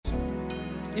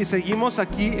y seguimos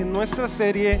aquí en nuestra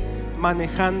serie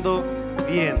Manejando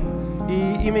bien.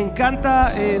 Y me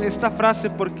encanta esta frase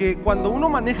porque cuando uno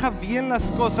maneja bien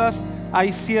las cosas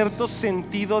hay cierto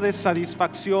sentido de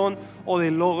satisfacción o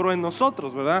de logro en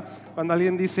nosotros, ¿verdad? Cuando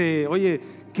alguien dice, oye,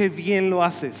 qué bien lo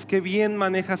haces, qué bien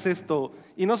manejas esto.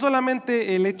 Y no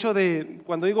solamente el hecho de,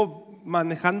 cuando digo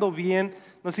manejando bien,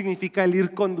 no significa el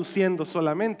ir conduciendo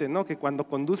solamente, ¿no? Que cuando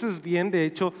conduces bien, de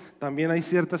hecho, también hay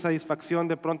cierta satisfacción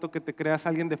de pronto que te creas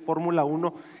alguien de Fórmula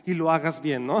 1 y lo hagas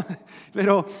bien, ¿no?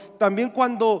 Pero también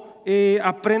cuando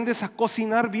aprendes a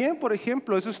cocinar bien, por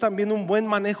ejemplo, eso es también un buen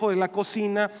manejo de la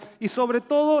cocina y sobre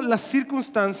todo las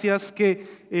circunstancias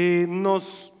que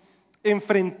nos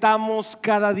enfrentamos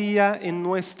cada día en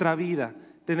nuestra vida.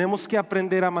 Tenemos que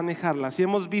aprender a manejarlas y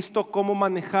hemos visto cómo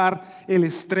manejar el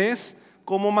estrés,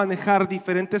 cómo manejar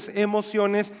diferentes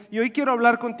emociones y hoy quiero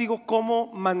hablar contigo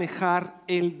cómo manejar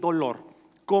el dolor,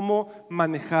 cómo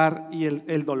manejar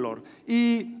el dolor.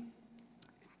 Y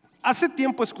hace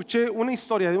tiempo escuché una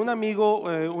historia de un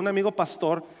amigo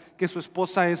pastor que su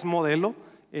esposa es modelo.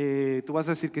 Tú vas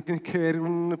a decir que tiene que ver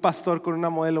un pastor con una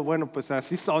modelo. Bueno, pues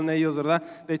así son ellos,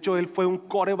 ¿verdad? De hecho, él fue un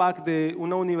quarterback de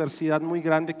una universidad muy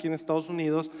grande aquí en Estados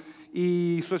Unidos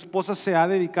y su esposa se ha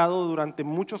dedicado durante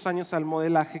muchos años al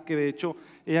modelaje, que de hecho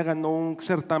ella ganó un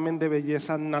certamen de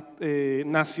belleza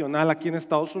nacional aquí en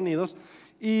Estados Unidos.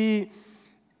 Y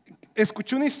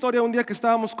escuché una historia un día que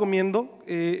estábamos comiendo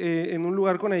en un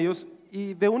lugar con ellos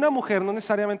y de una mujer, no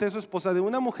necesariamente de su esposa, de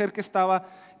una mujer que estaba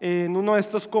en uno de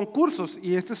estos concursos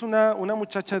y esta es una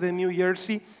muchacha de New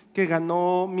Jersey que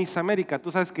ganó Miss América.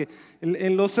 Tú sabes que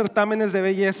en los certámenes de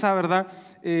belleza, ¿verdad?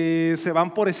 Se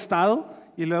van por estado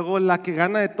y luego la que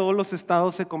gana de todos los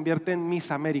estados se convierte en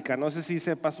Miss América. No sé si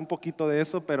sepas un poquito de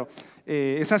eso, pero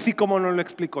es así como nos lo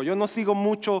explicó. Yo no sigo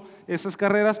mucho esas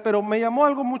carreras, pero me llamó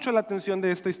algo mucho la atención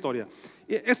de esta historia.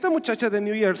 Esta muchacha de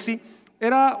New Jersey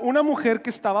era una mujer que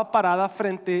estaba parada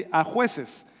frente a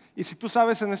jueces. Y si tú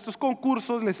sabes, en estos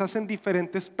concursos les hacen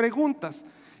diferentes preguntas.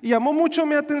 Y llamó mucho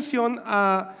mi atención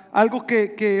a algo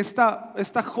que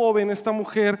esta joven, esta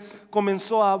mujer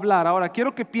comenzó a hablar. Ahora,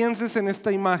 quiero que pienses en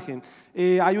esta imagen.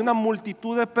 Hay una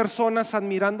multitud de personas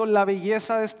admirando la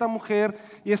belleza de esta mujer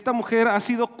y esta mujer ha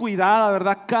sido cuidada,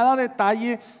 ¿verdad? Cada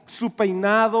detalle, su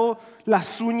peinado,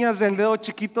 las uñas del dedo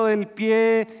chiquito del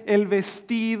pie, el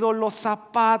vestido, los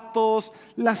zapatos,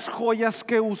 las joyas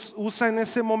que usa en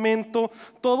ese momento,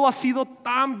 todo ha sido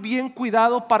tan bien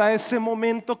cuidado para ese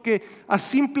momento que a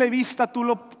simple vista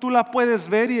tú la puedes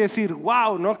ver y decir,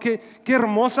 wow, ¿no? Qué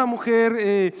hermosa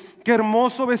mujer, qué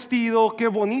hermoso vestido, qué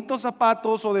bonitos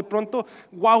zapatos o de pronto,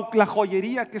 wow, la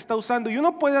joyería que está usando. Y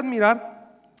uno puede admirar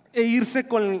e irse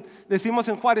con, decimos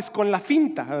en Juárez, con la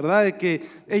finta, ¿verdad? De que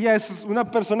ella es una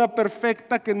persona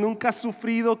perfecta, que nunca ha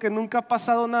sufrido, que nunca ha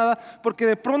pasado nada, porque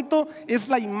de pronto es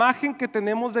la imagen que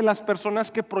tenemos de las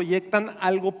personas que proyectan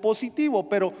algo positivo.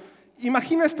 Pero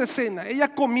imagina esta escena,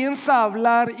 ella comienza a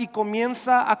hablar y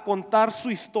comienza a contar su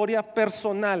historia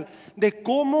personal, de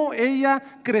cómo ella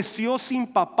creció sin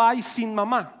papá y sin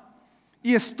mamá.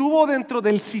 Y estuvo dentro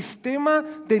del sistema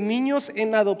de niños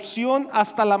en adopción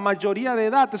hasta la mayoría de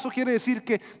edad. Eso quiere decir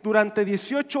que durante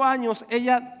 18 años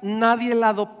nadie la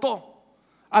adoptó,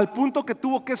 al punto que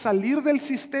tuvo que salir del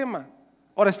sistema.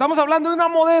 Ahora estamos hablando de una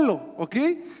modelo, ¿ok?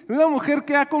 De una mujer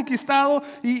que ha conquistado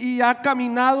y ha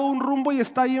caminado un rumbo y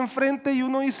está ahí enfrente y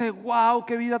uno dice, wow,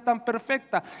 qué vida tan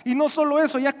perfecta. Y no solo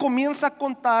eso, ella comienza a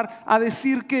contar, a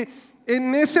decir que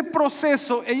en ese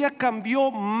proceso ella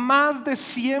cambió más de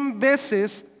 100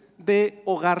 veces de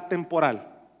hogar temporal.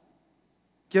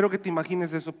 Quiero que te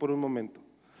imagines eso por un momento.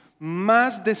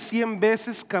 Más de 100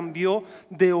 veces cambió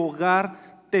de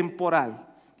hogar temporal.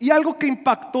 Y algo que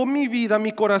impactó mi vida,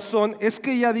 mi corazón, es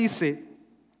que ella dice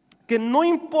que no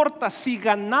importa si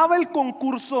ganaba el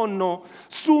concurso o no,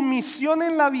 su misión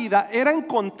en la vida era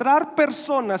encontrar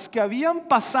personas que habían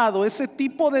pasado ese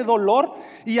tipo de dolor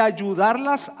y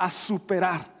ayudarlas a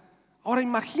superar. Ahora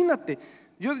imagínate,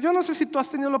 yo no sé si tú has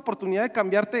tenido la oportunidad de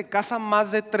cambiarte de casa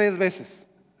más de 3 veces.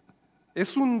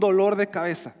 Es un dolor de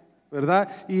cabeza, ¿verdad?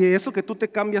 Y eso que tú te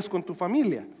cambias con tu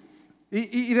familia.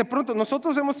 Y de pronto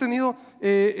nosotros hemos tenido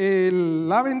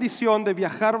la bendición de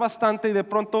viajar bastante y de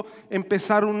pronto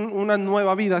empezar una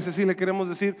nueva vida, es decir, le queremos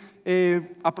decir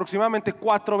aproximadamente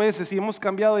 4 veces y hemos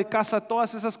cambiado de casa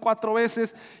todas esas 4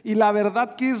 veces y la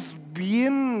verdad que es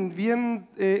bien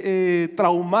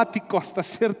traumático hasta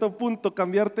cierto punto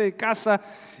cambiarte de casa.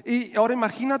 Y ahora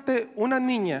imagínate una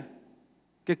niña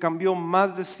que cambió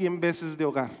más de 100 veces de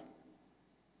hogar,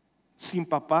 sin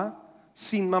papá,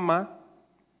 sin mamá,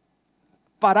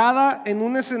 parada en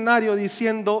un escenario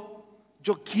diciendo,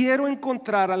 yo quiero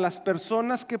encontrar a las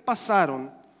personas que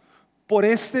pasaron por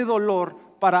este dolor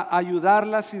para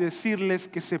ayudarlas y decirles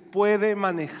que se puede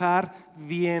manejar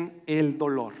bien el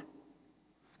dolor.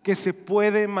 Que se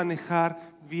puede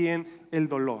manejar bien el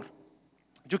dolor.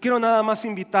 Yo quiero nada más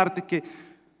invitarte que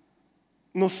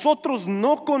nosotros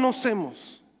no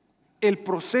conocemos el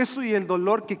proceso y el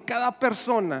dolor que cada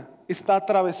persona está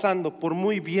atravesando, por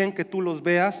muy bien que tú los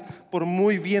veas, por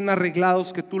muy bien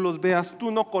arreglados que tú los veas,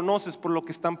 tú no conoces por lo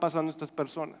que están pasando estas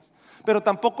personas. Pero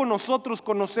tampoco nosotros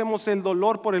conocemos el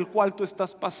dolor por el cual tú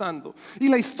estás pasando. Y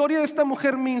la historia de esta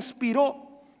mujer me inspiró.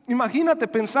 Imagínate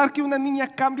pensar que una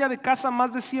niña cambia de casa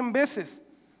más de 100 veces.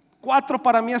 4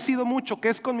 para mí ha sido mucho, que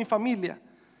es con mi familia.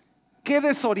 Qué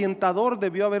desorientador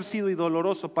debió haber sido y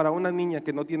doloroso para una niña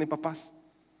que no tiene papás.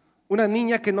 Una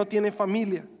niña que no tiene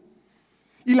familia.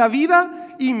 Y la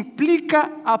vida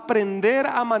implica aprender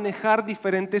a manejar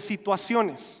diferentes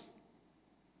situaciones.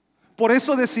 Por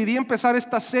eso decidí empezar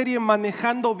esta serie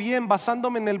Manejando bien,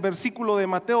 basándome en el versículo de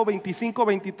Mateo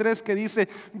 25-23 que dice: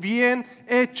 bien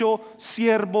hecho,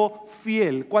 siervo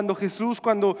fiel. Cuando Jesús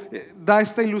da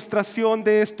esta ilustración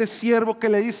de este siervo que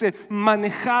le dice: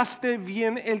 manejaste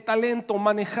bien el talento,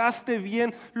 manejaste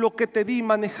bien lo que te di,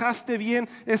 manejaste bien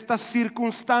estas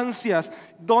circunstancias,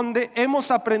 donde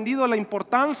hemos aprendido la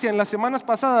importancia en las semanas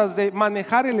pasadas de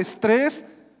manejar el estrés.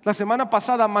 La semana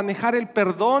pasada manejar el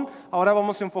perdón, ahora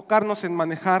vamos a enfocarnos en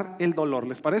manejar el dolor,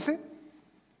 ¿les parece?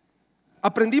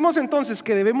 Aprendimos entonces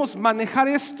que debemos manejar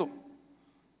esto.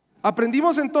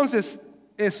 Aprendimos entonces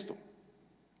esto.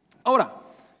 Ahora,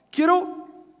 quiero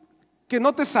que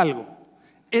notes algo.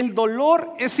 El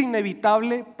dolor es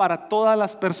inevitable para todas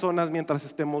las personas mientras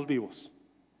estemos vivos.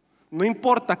 No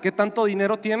importa qué tanto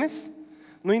dinero tienes,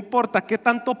 no importa qué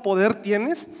tanto poder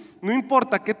tienes, no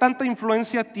importa qué tanta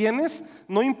influencia tienes,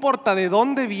 no importa de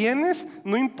dónde vienes,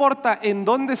 no importa en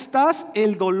dónde estás,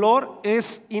 el dolor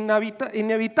es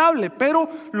inevitable, pero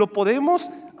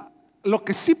lo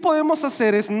que sí podemos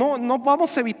hacer es, no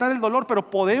vamos a evitar el dolor, pero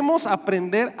podemos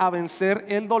aprender a vencer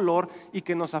el dolor y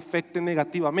que nos afecte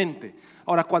negativamente.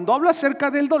 Ahora, cuando hablo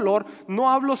acerca del dolor,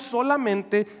 no hablo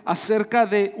solamente acerca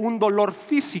de un dolor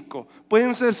físico.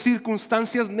 Pueden ser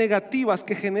circunstancias negativas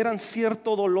que generan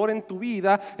cierto dolor en tu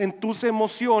vida, en tus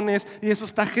emociones, y eso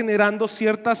está generando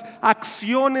ciertas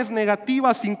acciones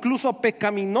negativas, incluso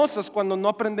pecaminosas, cuando no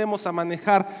aprendemos a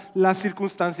manejar las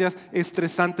circunstancias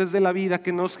estresantes de la vida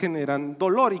que nos generan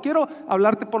dolor. Y quiero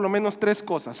hablarte por lo menos 3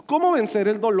 cosas: cómo vencer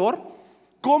el dolor,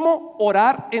 cómo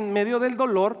orar en medio del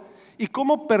dolor y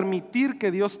cómo permitir que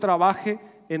Dios trabaje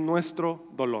en nuestro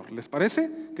dolor. ¿Les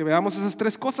parece? Que veamos esas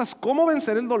 3 cosas: cómo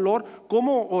vencer el dolor,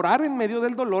 cómo orar en medio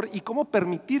del dolor y cómo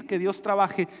permitir que Dios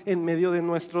trabaje en medio de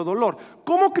nuestro dolor.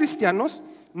 Como cristianos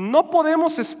no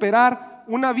podemos esperar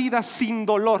una vida sin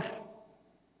dolor.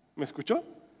 ¿Me escuchó?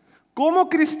 Como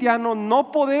cristiano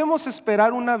no podemos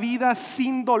esperar una vida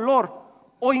sin dolor,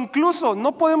 o incluso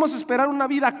no podemos esperar una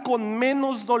vida con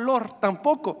menos dolor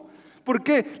tampoco,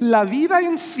 porque la vida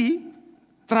en sí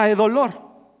trae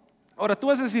dolor. Ahora tú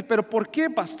vas a decir: pero ¿por qué,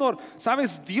 pastor?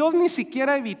 Sabes, Dios ni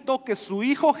siquiera evitó que su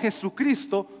Hijo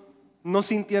Jesucristo no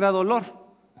sintiera dolor.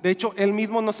 De hecho, Él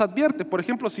mismo nos advierte. Por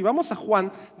ejemplo, si vamos a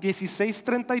Juan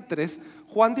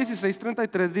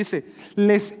 16:33 dice: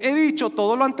 les he dicho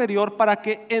todo lo anterior para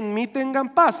que en mí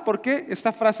tengan paz. ¿Por qué?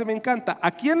 Esta frase me encanta.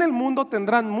 Aquí en el mundo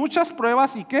tendrán muchas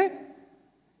pruebas y ¿qué?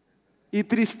 Y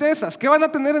tristezas. ¿Qué van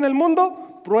a tener en el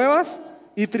mundo? Pruebas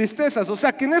y tristezas. O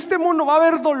sea que en este mundo va a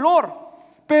haber dolor,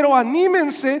 pero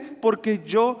anímense porque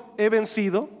yo he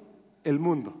vencido el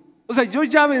mundo. O sea, yo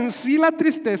ya vencí la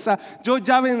tristeza, yo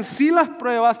ya vencí las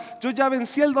pruebas, yo ya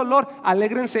vencí el dolor,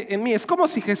 alégrense en mí. Es como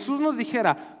si Jesús nos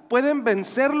dijera: pueden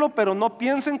vencerlo, pero no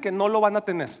piensen que no lo van a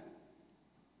tener.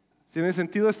 ¿Tiene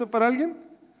sentido esto para alguien?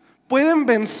 Pueden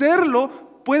vencerlo,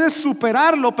 puedes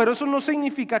superarlo, pero eso no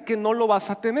significa que no lo vas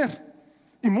a tener.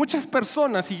 Y muchas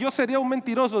personas, y yo sería un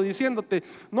mentiroso diciéndote: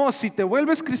 no, si te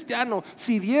vuelves cristiano,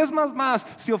 si diezmas más,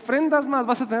 si ofrendas más,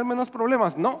 vas a tener menos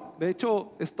problemas. No, de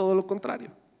hecho es todo lo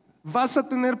contrario. Vas a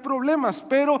tener problemas,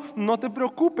 pero no te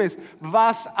preocupes,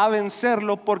 vas a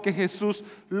vencerlo porque Jesús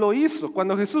lo hizo.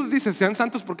 Cuando Jesús dice: sean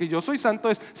santos porque yo soy santo,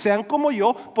 es sean como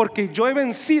yo porque yo he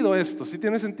vencido esto. ¿Sí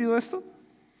tiene sentido esto?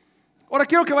 Ahora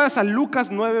quiero que vayas a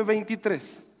Lucas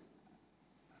 9:23.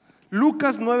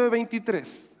 Lucas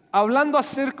 9:23. Hablando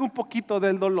acerca un poquito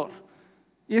del dolor.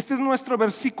 Y este es nuestro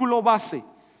versículo base.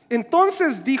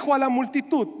 Entonces dijo a la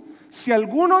multitud: si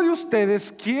alguno de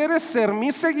ustedes quiere ser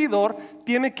mi seguidor,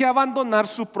 tiene que abandonar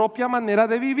su propia manera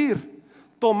de vivir.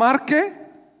 ¿Tomar qué?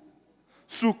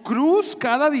 Su cruz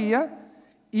cada día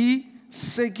y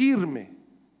seguirme.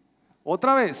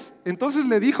 Otra vez, entonces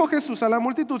le dijo Jesús a la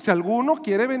multitud, si alguno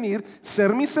quiere venir,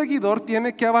 ser mi seguidor,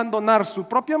 tiene que abandonar su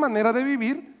propia manera de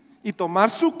vivir y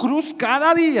tomar su cruz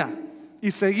cada día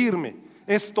y seguirme.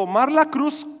 ¿Es tomar la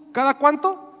cruz cada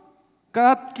cuánto?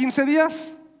 ¿Cada 15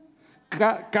 días?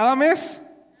 ¿Cada mes?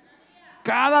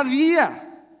 Cada día.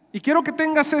 Y quiero que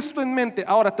tengas esto en mente.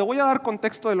 Ahora te voy a dar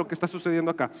contexto de lo que está sucediendo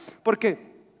acá.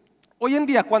 Porque hoy en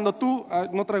día cuando tú,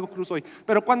 no traigo cruz hoy,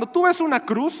 pero cuando tú ves una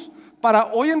cruz,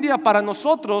 hoy en día para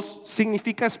nosotros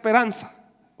significa esperanza,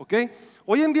 ¿ok?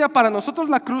 Hoy en día para nosotros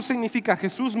la cruz significa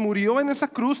Jesús murió en esa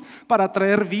cruz para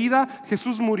traer vida,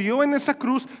 Jesús murió en esa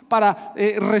cruz para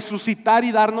resucitar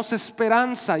y darnos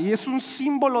esperanza, y es un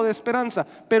símbolo de esperanza.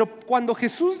 Pero cuando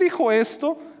Jesús dijo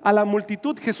esto a la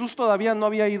multitud, Jesús todavía no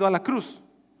había ido a la cruz.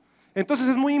 Entonces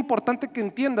es muy importante que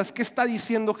entiendas qué está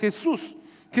diciendo Jesús.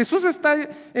 Jesús está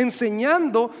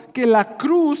enseñando que la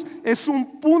cruz es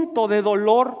un punto de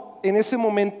dolor en ese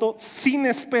momento sin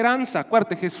esperanza.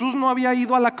 Acuérdate, Jesús no había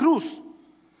ido a la cruz.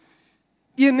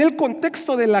 Y en el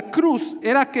contexto de la cruz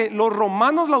era que los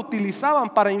romanos la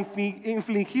utilizaban para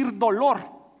infligir dolor.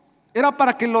 Era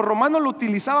para que los romanos lo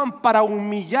utilizaban para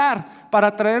humillar,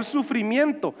 para traer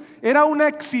sufrimiento. Era una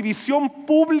exhibición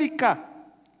pública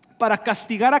para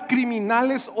castigar a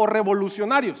criminales o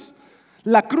revolucionarios.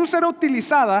 La cruz era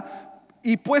utilizada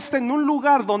y puesta en un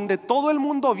lugar donde todo el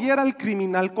mundo viera al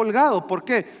criminal colgado. ¿Por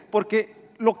qué? Porque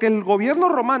lo que el gobierno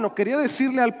romano quería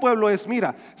decirle al pueblo es,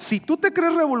 mira, si tú te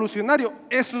crees revolucionario,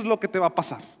 eso es lo que te va a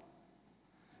pasar.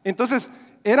 Entonces,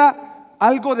 era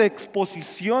algo de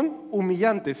exposición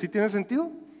humillante. ¿Sí tiene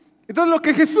sentido? Entonces, lo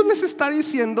que Jesús les está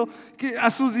diciendo a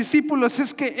sus discípulos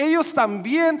es que ellos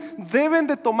también deben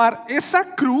de tomar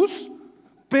esa cruz,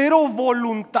 pero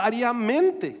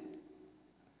voluntariamente.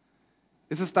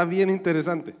 Eso está bien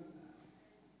interesante.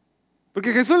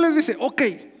 Porque Jesús les dice, ok,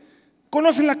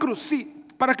 ¿conocen la cruz? Sí.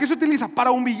 ¿Para qué se utiliza? Para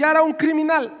humillar a un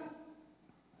criminal.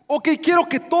 Ok, quiero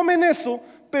que tomen eso,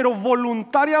 pero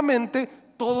voluntariamente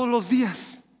todos los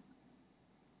días.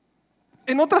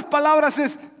 En otras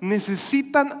palabras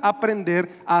necesitan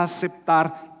aprender a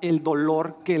aceptar el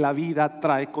dolor que la vida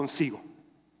trae consigo.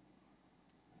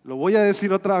 Lo voy a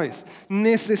decir otra vez.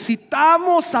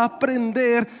 Necesitamos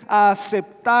aprender a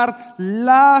aceptar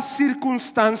las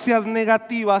circunstancias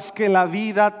negativas que la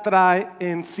vida trae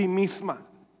en sí misma.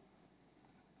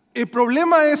 El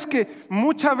problema es que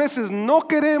muchas veces no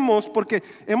queremos, porque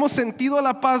hemos sentido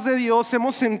la paz de Dios,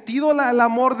 hemos sentido el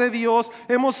amor de Dios,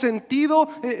 hemos sentido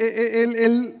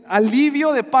el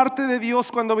alivio de parte de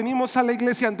Dios cuando venimos a la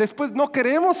iglesia. Después no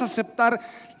queremos aceptar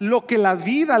lo que la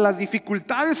vida, las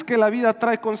dificultades que la vida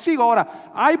trae consigo.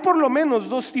 Ahora, hay por lo menos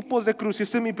dos tipos de cruz, y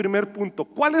este es mi primer punto.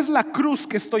 ¿Cuál es la cruz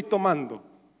que estoy tomando?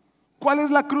 ¿Cuál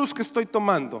es la cruz que estoy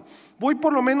tomando? Voy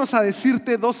por lo menos a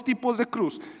decirte dos tipos de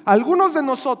cruz. Algunos de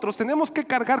nosotros tenemos que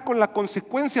cargar con la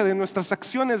consecuencia de nuestras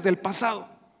acciones del pasado.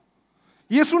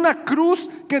 Y es una cruz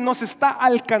que nos está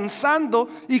alcanzando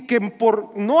y que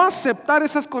por no aceptar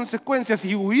esas consecuencias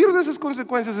y huir de esas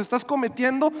consecuencias estás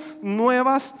cometiendo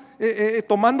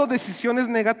tomando decisiones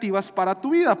negativas para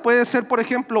tu vida. Puede ser, por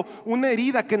ejemplo, una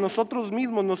herida que nosotros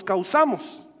mismos nos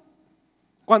causamos.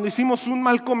 Cuando hicimos un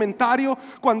mal comentario,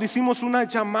 cuando hicimos una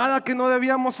llamada que no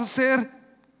debíamos hacer,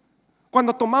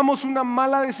 cuando tomamos una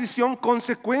mala decisión,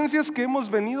 consecuencias que hemos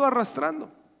venido arrastrando.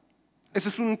 Ese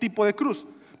es un tipo de cruz.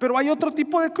 Pero hay otro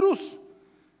tipo de cruz.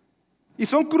 Y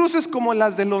son cruces como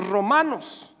las de los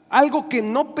romanos. Algo que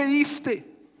no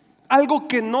pediste, algo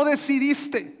que no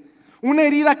decidiste. Una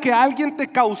herida que alguien te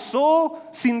causó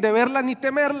sin deberla ni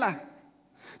temerla.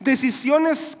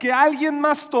 Decisiones que alguien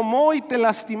más tomó y te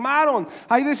lastimaron.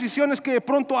 Hay decisiones que de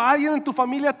pronto alguien en tu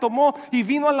familia tomó y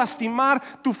vino a lastimar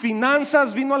tus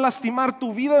finanzas, vino a lastimar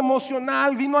tu vida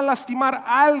emocional, vino a lastimar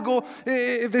algo,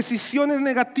 decisiones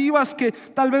negativas que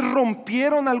tal vez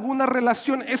rompieron alguna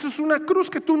relación. Eso es una cruz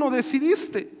que tú no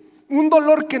decidiste. Un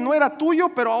dolor que no era tuyo,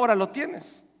 pero ahora lo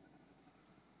tienes.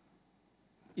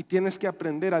 Y tienes que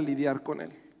aprender a lidiar con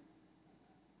él.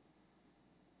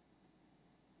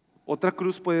 Otra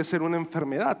cruz puede ser una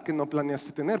enfermedad que no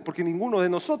planeaste tener, porque ninguno de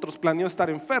nosotros planeó estar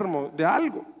enfermo de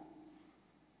algo.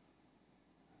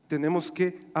 Tenemos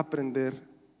que aprender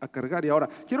a cargar. Y ahora,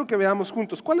 quiero que veamos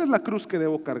juntos, ¿cuál es la cruz que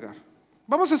debo cargar?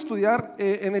 Vamos a estudiar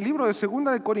en el libro de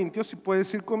 2 de Corintios, si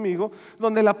puedes ir conmigo,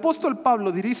 donde el apóstol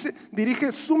Pablo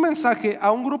dirige su mensaje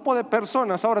a un grupo de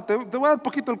personas. Ahora, te voy a dar un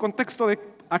poquito el contexto de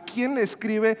a quién le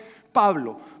escribe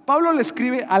Pablo. Pablo le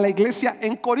escribe a la iglesia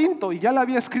en Corinto y ya le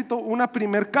había escrito una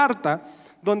primer carta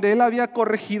donde él había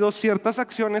corregido ciertas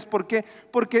acciones. ¿Por qué?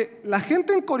 Porque la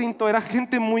gente en Corinto era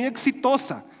gente muy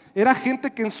exitosa. era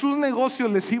gente que en sus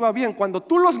negocios les iba bien. Cuando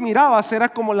tú los mirabas era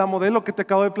como la modelo que te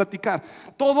acabo de platicar.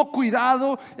 Todo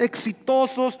cuidado,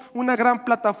 exitosos, una gran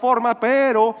plataforma,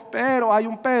 pero, hay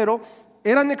un pero,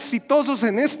 eran exitosos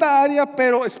en esta área,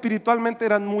 pero espiritualmente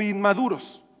eran muy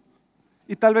inmaduros.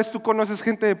 Y tal vez tú conoces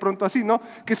gente de pronto así, ¿no?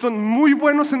 Que son muy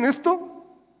buenos en esto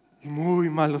y muy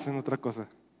malos en otra cosa.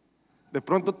 De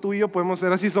pronto tú y yo podemos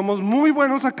ser así, somos muy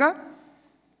buenos acá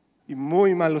y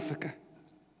muy malos acá.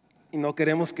 Y no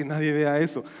queremos que nadie vea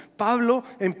eso. Pablo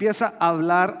empieza a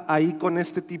hablar ahí con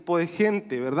este tipo de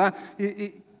gente, ¿verdad?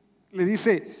 Y le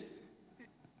dice,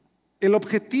 el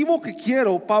objetivo que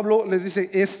quiero, Pablo les dice,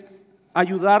 es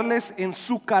ayudarles en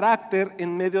su carácter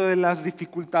en medio de las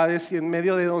dificultades y en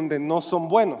medio de donde no son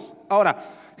buenos.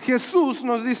 Ahora, Jesús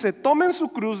nos dice, tomen su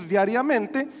cruz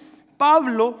diariamente.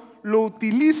 Pablo lo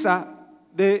utiliza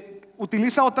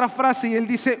otra frase y él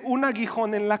dice, un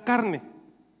aguijón en la carne.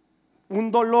 Un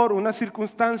dolor, una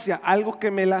circunstancia, algo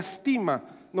que me lastima.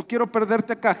 No quiero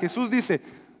perderte acá. Jesús dice,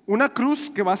 una cruz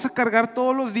que vas a cargar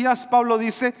todos los días. Pablo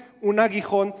dice, un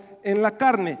aguijón en la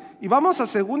carne. Y vamos a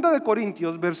 2 de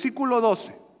Corintios, versículo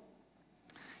 12.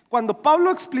 Cuando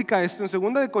Pablo explica esto en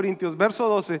 2 de Corintios, verso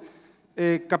 12,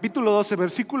 capítulo 12,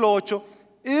 versículo 8,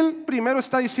 él primero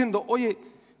está diciendo, oye,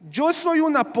 yo soy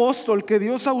un apóstol que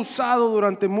Dios ha usado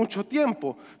durante mucho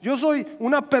tiempo. Yo soy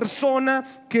una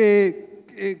persona que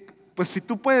pues si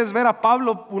tú puedes ver a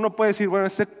Pablo, uno puede decir, bueno,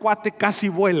 este cuate casi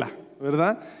vuela,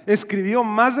 ¿verdad? Escribió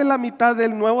más de la mitad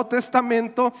del Nuevo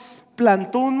Testamento,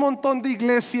 plantó un montón de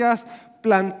iglesias,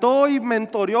 plantó y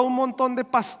mentoreó un montón de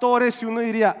pastores y uno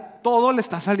diría, todo le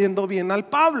está saliendo bien al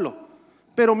Pablo.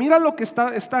 Pero mira lo que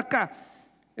está acá.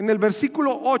 En el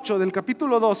versículo 8 del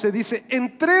capítulo 12 dice,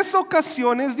 en 3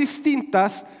 ocasiones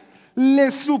distintas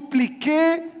le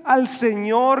supliqué al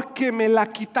Señor que me la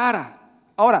quitara.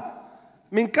 Ahora,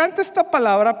 me encanta esta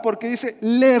palabra porque dice,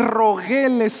 le rogué,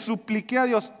 le supliqué a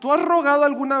Dios. ¿Tú has rogado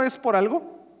alguna vez por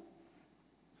algo?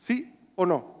 ¿Sí o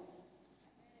no?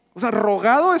 O sea,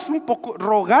 rogar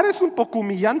es un poco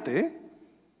humillante, ¿eh?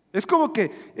 Es como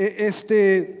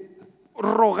que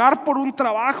rogar por un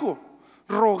trabajo,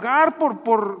 rogar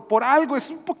por algo, es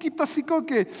un poquito así como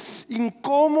que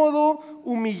incómodo,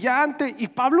 humillante. Y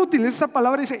Pablo utiliza esta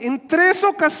palabra y dice, en 3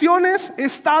 ocasiones he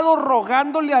estado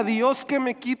rogándole a Dios que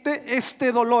me quite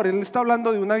este dolor. Él está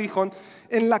hablando de un aguijón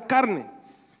en la carne.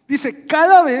 Dice,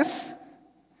 cada vez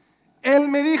Él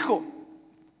me dijo,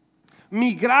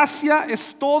 mi gracia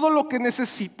es todo lo que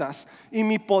necesitas y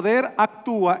mi poder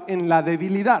actúa en la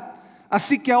debilidad.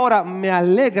 Así que ahora me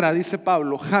alegra, dice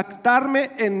Pablo,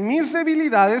 jactarme en mis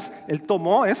debilidades. Él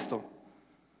tomó esto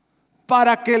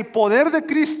para que el poder de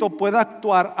Cristo pueda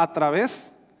actuar a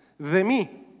través de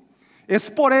mí. Es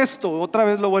por esto, otra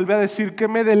vez lo vuelve a decir, que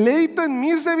me deleito en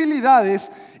mis debilidades,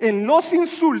 en los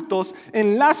insultos,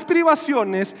 en las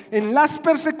privaciones, en las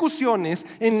persecuciones,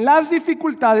 en las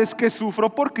dificultades que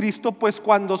sufro por Cristo, pues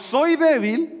cuando soy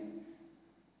débil,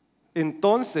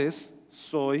 entonces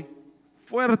soy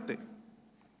fuerte.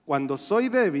 Cuando soy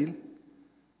débil,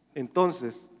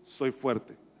 entonces soy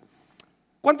fuerte.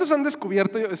 ¿Cuántos han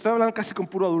descubierto? Yo estoy hablando casi con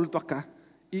puro adulto acá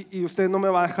y usted no me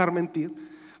va a dejar mentir.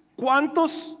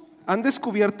 ¿Cuántos han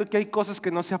descubierto que hay cosas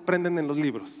que no se aprenden en los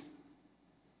libros?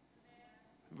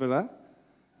 ¿Verdad?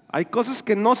 Hay cosas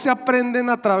que no se aprenden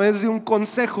a través de un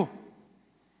consejo.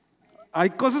 Hay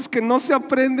cosas que no se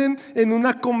aprenden en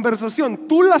una conversación.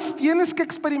 Tú las tienes que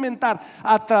experimentar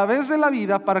a través de la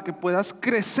vida para que puedas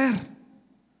crecer,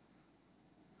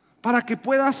 para que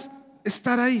puedas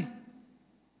estar ahí.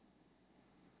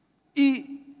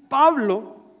 Y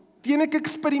Pablo tiene que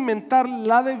experimentar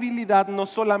la debilidad, no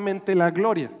solamente la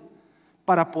gloria,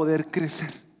 para poder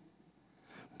crecer.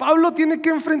 Pablo tiene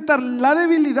que enfrentar la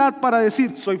debilidad para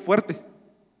decir, soy fuerte.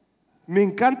 Me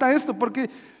encanta esto porque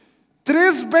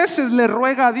 3 veces le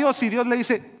ruega a Dios y Dios le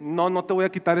dice, no te voy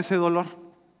a quitar ese dolor.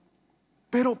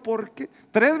 ¿Pero por qué?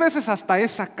 3 veces hasta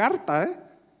esa carta, ¿eh?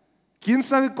 ¿Quién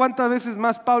sabe cuántas veces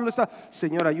más Pablo está?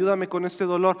 Señor, ayúdame con este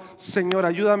dolor. Señor,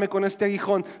 ayúdame con este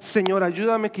aguijón. Señor,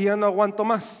 ayúdame que ya no aguanto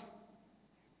más.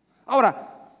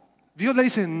 Ahora, Dios le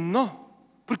dice, no,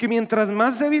 porque mientras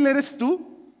más débil eres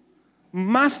tú,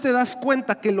 más te das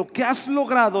cuenta que lo que has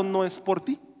logrado no es por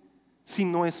ti,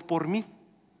 sino es por mí.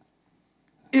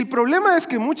 El problema es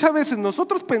que muchas veces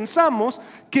nosotros pensamos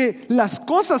que las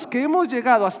cosas que hemos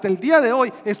llegado hasta el día de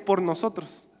hoy es por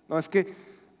nosotros. No, es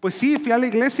que pues sí, fui a la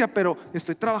iglesia, pero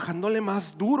estoy trabajándole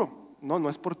más duro. No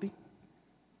es por ti.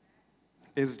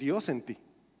 Es Dios en ti.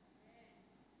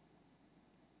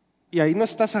 Y ahí no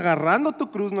estás agarrando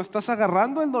tu cruz, no estás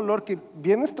agarrando el dolor que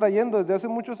vienes trayendo desde hace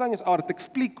muchos años. Ahora te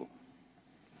explico.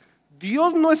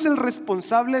 Dios no es el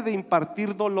responsable de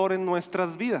impartir dolor en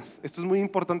nuestras vidas. Esto es muy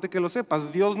importante que lo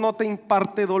sepas. Dios no te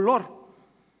imparte dolor.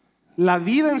 La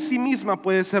vida en sí misma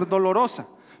puede ser dolorosa,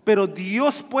 pero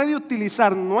Dios puede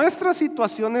utilizar nuestras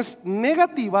situaciones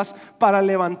negativas para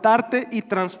levantarte y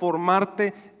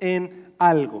transformarte en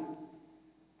algo.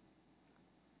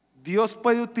 Dios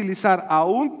puede utilizar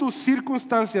aún tus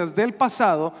circunstancias del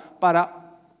pasado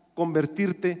para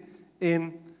convertirte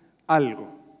en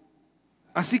algo.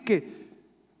 Así que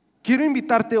quiero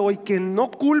invitarte hoy que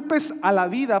no culpes a la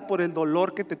vida por el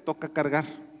dolor que te toca cargar.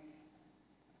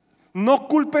 No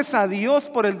culpes a Dios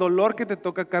por el dolor que te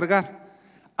toca cargar.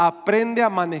 Aprende a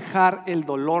manejar el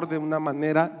dolor de una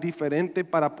manera diferente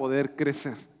para poder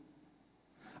crecer.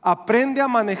 Aprende a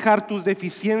manejar tus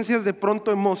deficiencias de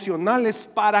pronto emocionales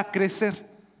para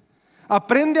crecer.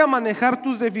 Aprende a manejar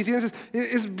tus deficiencias.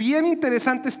 Es bien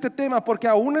interesante este tema porque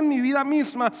aún en mi vida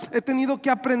misma he tenido que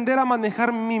aprender a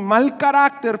manejar mi mal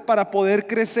carácter para poder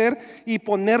crecer y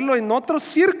ponerlo en otros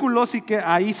círculos y que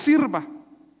ahí sirva.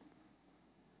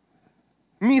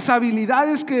 Mis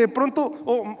habilidades que de pronto,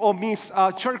 o mis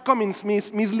shortcomings,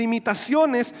 mis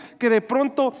limitaciones que de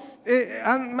pronto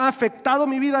han afectado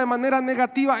mi vida de manera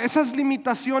negativa, esas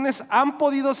limitaciones han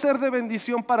podido ser de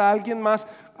bendición para alguien más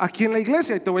aquí en la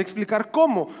iglesia. Y te voy a explicar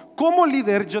cómo. Como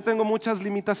líder yo tengo muchas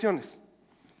limitaciones.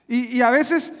 Y a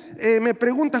veces me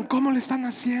preguntan cómo le están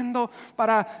haciendo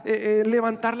para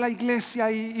levantar la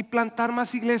iglesia y plantar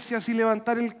más iglesias y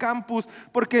levantar el campus,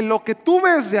 porque lo que tú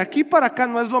ves de aquí para acá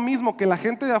no es lo mismo que la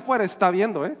gente de afuera está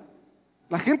viendo.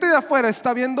 La gente de afuera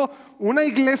está viendo una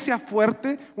iglesia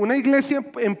fuerte, una iglesia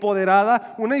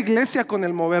empoderada, una iglesia con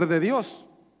el mover de Dios.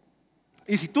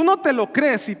 Y si tú no te lo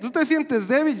crees, si tú te sientes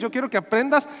débil, yo quiero que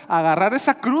aprendas a agarrar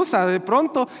esa cruz de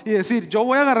pronto y decir, yo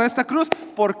voy a agarrar esta cruz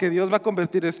porque Dios va a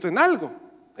convertir esto en algo,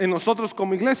 en nosotros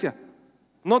como iglesia.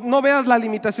 No veas la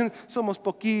limitación, somos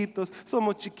poquitos,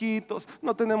 somos chiquitos,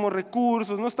 no tenemos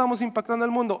recursos, no estamos impactando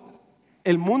al mundo.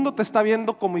 El mundo te está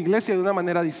viendo como iglesia de una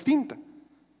manera distinta.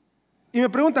 Y me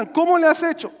preguntan, ¿cómo le has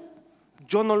hecho?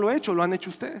 Yo no lo he hecho, lo han hecho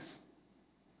ustedes.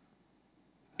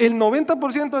 El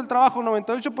 90% del trabajo,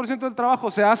 98% del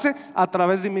trabajo se hace a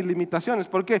través de mis limitaciones.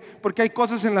 ¿Por qué? Porque hay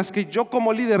cosas en las que yo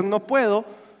como líder no puedo,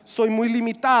 soy muy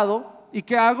limitado. ¿Y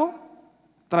qué hago?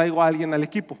 Traigo a alguien al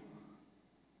equipo.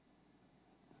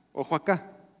 Ojo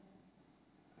acá.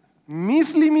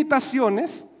 Mis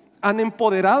limitaciones han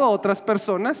empoderado a otras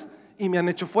personas y me han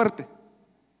hecho fuerte.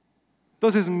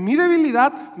 Entonces mi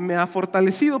debilidad me ha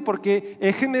fortalecido porque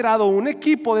he generado un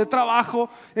equipo de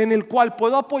trabajo en el cual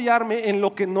puedo apoyarme en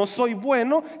lo que no soy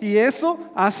bueno y eso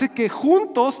hace que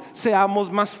juntos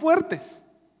seamos más fuertes.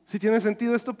 ¿Sí tiene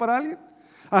sentido esto para alguien?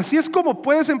 Así es como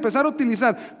puedes empezar a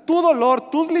utilizar tu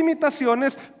dolor, tus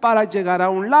limitaciones para llegar a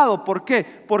un lado. ¿Por qué?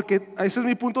 Porque ese es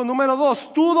mi punto número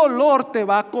 2. Tu dolor te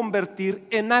va a convertir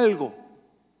en algo.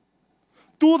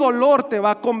 Tu dolor te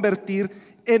va a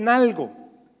convertir en algo.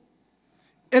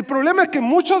 El problema es que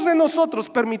muchos de nosotros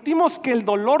permitimos que el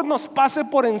dolor nos pase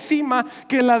por encima,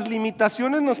 que las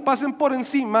limitaciones nos pasen por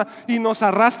encima y nos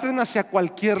arrastren hacia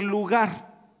cualquier lugar.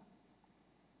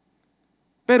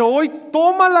 Pero hoy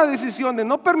toma la decisión de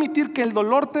no permitir que el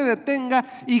dolor te detenga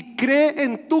y cree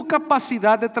en tu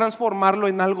capacidad de transformarlo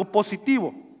en algo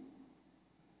positivo.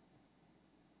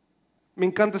 Me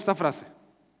encanta esta frase.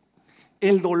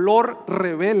 El dolor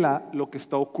revela lo que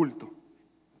está oculto.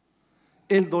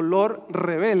 El dolor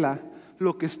revela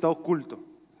lo que está oculto.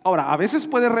 Ahora, a veces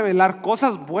puede revelar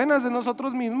cosas buenas de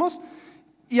nosotros mismos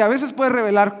y a veces puede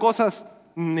revelar cosas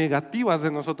negativas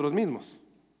de nosotros mismos.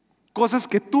 Cosas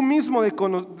que tú mismo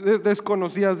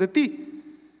desconocías de ti.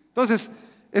 Entonces,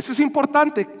 eso es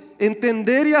importante,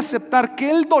 entender y aceptar que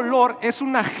el dolor es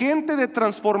un agente de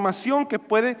transformación que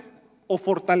puede o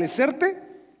fortalecerte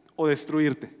o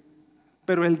destruirte.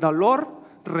 Pero el dolor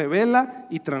revela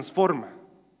y transforma.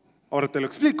 Ahora te lo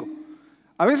explico.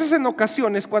 A veces en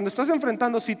ocasiones cuando estás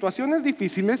enfrentando situaciones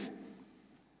difíciles,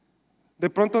 de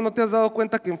pronto no te has dado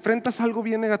cuenta que enfrentas algo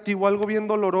bien negativo, algo bien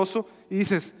doloroso y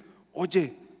dices,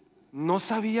 oye, no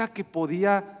sabía que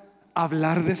podía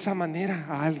hablar de esa manera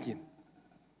a alguien,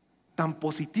 tan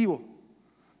positivo.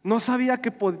 No sabía que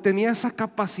tenía esa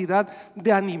capacidad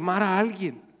de animar a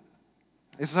alguien.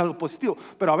 Eso es algo positivo.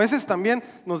 Pero a veces también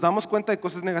nos damos cuenta de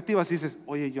cosas negativas y dices,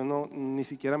 oye, yo ni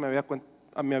siquiera me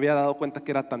había dado cuenta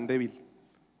que era tan débil.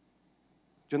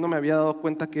 Yo no me había dado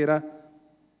cuenta que era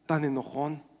tan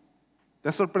enojón. ¿Te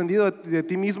has sorprendido de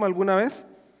ti mismo alguna vez?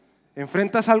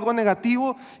 Enfrentas algo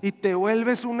negativo y te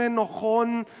vuelves un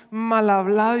enojón mal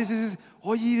hablado y dices,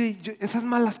 oye, esas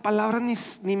malas palabras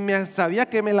ni me sabía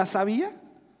que me las sabía.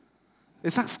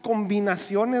 Esas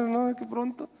combinaciones, ¿no? De que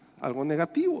pronto. algo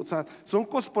negativo. O sea, son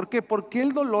cosas, ¿por qué? Porque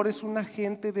el dolor es un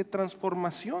agente de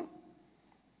transformación.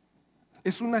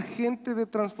 Es un agente de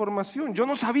transformación. Yo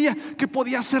no sabía que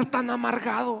podía ser tan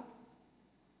amargado.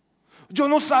 Yo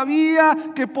no sabía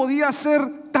que podía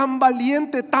ser tan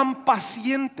valiente, tan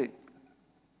paciente.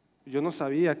 Yo no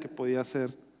sabía que podía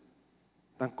ser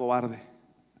tan cobarde.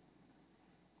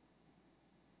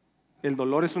 El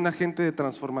dolor es un agente de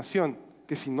transformación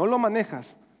que si no lo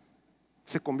manejas,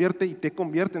 se convierte y te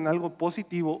convierte en algo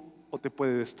positivo o te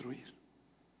puede destruir.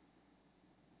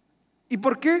 ¿Y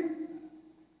por qué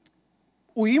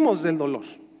huimos del dolor?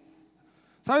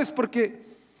 ¿Sabes? Porque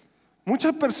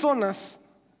muchas personas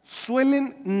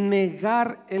suelen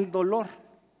negar el dolor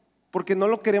porque no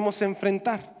lo queremos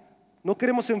enfrentar. No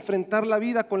queremos enfrentar la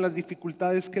vida con las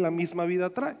dificultades que la misma vida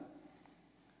trae.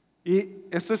 Y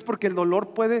esto es porque el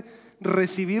dolor puede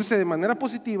recibirse de manera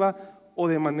positiva o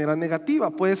de manera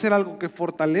negativa. Puede ser algo que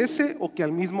fortalece o que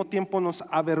al mismo tiempo nos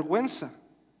avergüenza.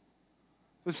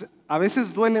 Entonces, a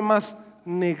veces duele más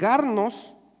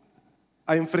negarnos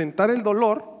a enfrentar el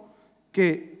dolor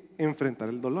que enfrentar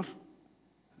el dolor.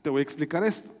 Te voy a explicar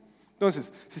esto.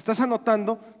 Entonces, si estás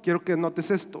anotando, quiero que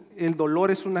notes esto. El dolor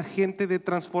es un agente de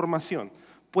transformación.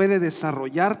 Puede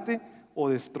desarrollarte o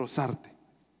destrozarte.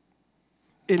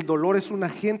 El dolor es un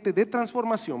agente de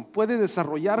transformación, puede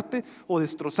desarrollarte o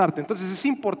destrozarte. Entonces es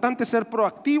importante ser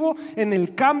proactivo en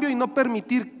el cambio y no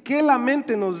permitir que la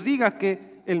mente nos diga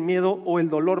que el miedo o el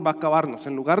dolor va a acabarnos.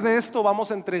 En lugar de esto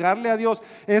vamos a entregarle a Dios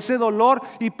ese dolor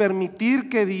y permitir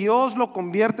que Dios lo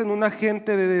convierta en un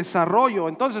agente de desarrollo.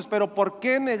 Entonces, ¿pero por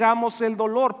qué negamos el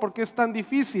dolor? ¿Por qué es tan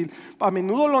difícil? A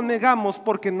menudo lo negamos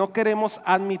porque no queremos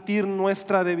admitir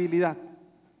nuestra debilidad.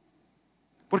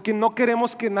 Porque no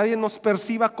queremos que nadie nos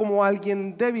perciba como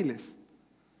alguien débiles.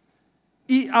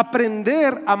 Y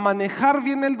aprender a manejar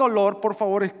bien el dolor, por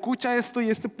favor, escucha esto y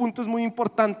este punto es muy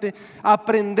importante.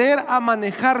 Aprender a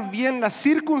manejar bien las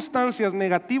circunstancias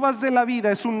negativas de la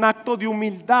vida es un acto de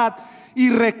humildad y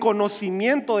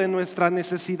reconocimiento de nuestra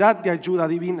necesidad de ayuda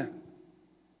divina.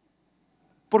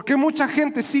 ¿Por qué mucha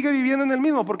gente sigue viviendo en el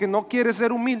mismo? Porque no quiere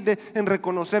ser humilde en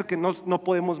reconocer que no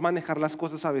podemos manejar las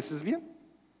cosas a veces bien.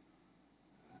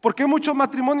 ¿Por qué muchos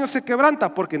matrimonios se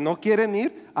quebrantan? Porque no quieren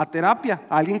ir a terapia,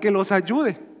 a alguien que los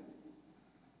ayude.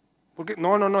 Porque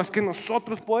no, es que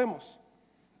nosotros podemos.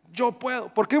 Yo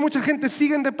puedo. ¿Por qué mucha gente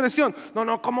sigue en depresión?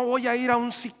 No, ¿cómo voy a ir a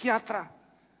un psiquiatra?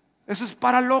 Eso es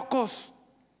para locos.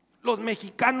 Los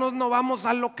mexicanos no vamos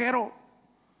al loquero.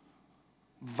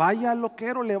 Vaya al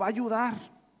loquero, le va a ayudar,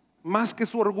 más que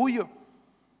su orgullo.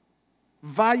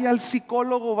 Vaya al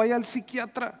psicólogo, vaya al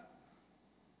psiquiatra.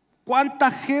 ¿Cuánta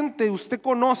gente usted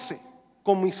conoce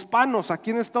como hispanos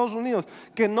aquí en Estados Unidos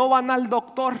que no van al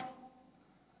doctor?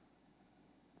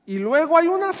 Y luego hay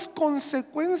unas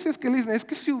consecuencias que le dicen, es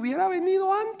que si hubiera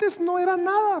venido antes no era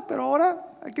nada, pero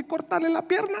ahora hay que cortarle la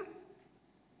pierna.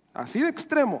 Así de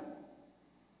extremo.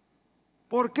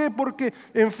 ¿Por qué? Porque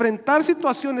enfrentar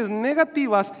situaciones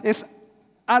negativas es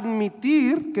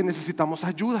admitir que necesitamos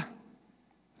ayuda,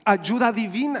 ayuda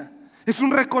divina. Es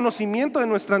un reconocimiento de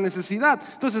nuestra necesidad.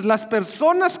 Entonces, las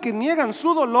personas que niegan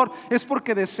su dolor es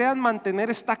porque desean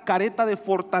mantener esta careta de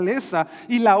fortaleza.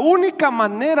 Y la única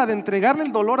manera de entregarle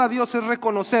el dolor a Dios es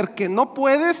reconocer que no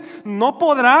puedes, no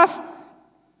podrás,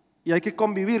 y hay que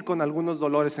convivir con algunos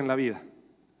dolores en la vida.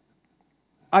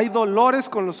 Hay dolores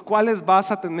con los cuales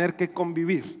vas a tener que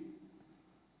convivir.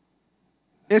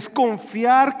 Es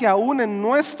confiar que aún en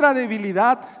nuestra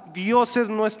debilidad, Dios es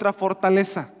nuestra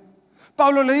fortaleza.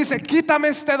 Pablo le dice, quítame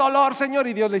este dolor, Señor,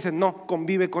 y Dios le dice, no,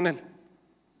 convive con él.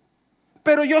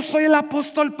 Pero yo soy el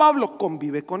apóstol Pablo,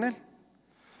 convive con él.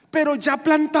 Pero ya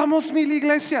plantamos 1000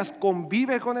 iglesias,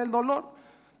 convive con el dolor.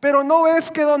 Pero no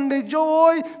ves que donde yo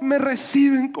voy me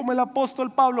reciben como el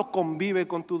apóstol Pablo, convive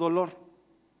con tu dolor.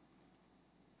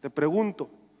 Te pregunto,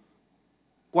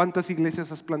 ¿cuántas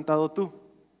iglesias has plantado tú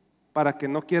para que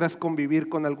no quieras convivir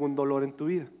con algún dolor en tu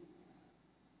vida?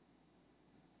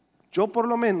 Yo por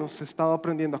lo menos he estado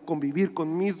aprendiendo a convivir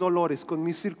con mis dolores, con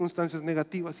mis circunstancias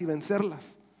negativas y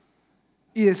vencerlas.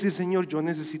 Y decir, Señor, yo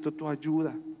necesito tu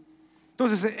ayuda.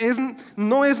 Entonces,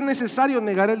 no es necesario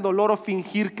negar el dolor o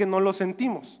fingir que no lo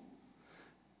sentimos.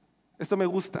 Esto me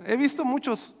gusta. He visto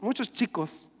muchos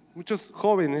chicos, muchos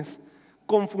jóvenes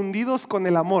confundidos con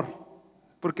el amor,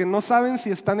 porque no saben si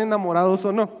están enamorados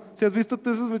o no. ¿Si has visto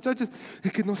todos esos muchachos?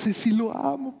 Es que no sé si lo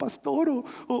amo, pastor,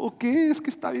 o qué, es que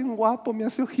está bien guapo, me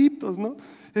hace ojitos, ¿no?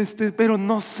 Pero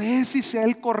no sé si sea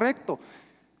el correcto.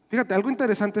 Fíjate, algo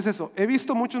interesante es eso. He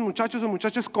visto muchos muchachos o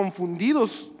muchachas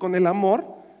confundidos con el amor,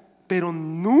 pero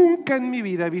nunca en mi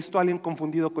vida he visto a alguien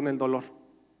confundido con el dolor.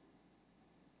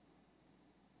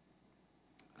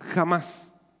 Jamás.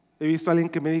 He visto a alguien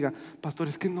que me diga, pastor,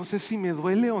 es que no sé si me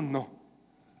duele o no.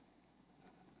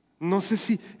 No sé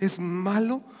si es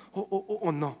malo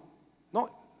o no. No,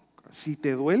 si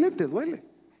te duele, te duele.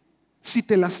 Si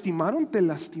te lastimaron, te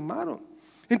lastimaron.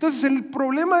 Entonces el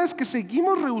problema es que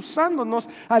seguimos rehusándonos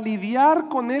a lidiar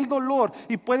con el dolor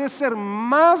y puede ser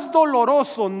más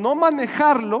doloroso no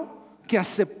manejarlo que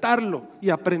aceptarlo y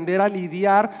aprender a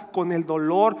lidiar con el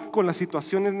dolor, con las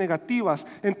situaciones negativas.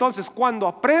 Entonces, cuando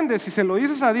aprendes y se lo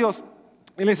dices a Dios,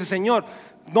 Él dice, Señor,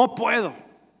 no puedo.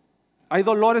 Hay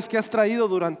dolores que has traído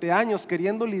durante años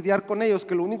queriendo lidiar con ellos,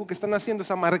 que lo único que están haciendo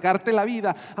es amargarte la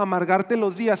vida, amargarte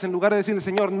los días, en lugar de decirle,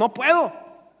 Señor, no puedo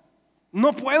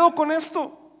con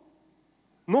esto,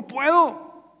 no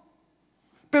puedo.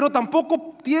 Pero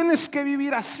tampoco tienes que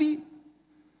vivir así.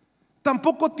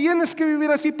 Tampoco tienes que vivir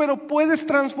así, pero puedes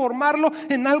transformarlo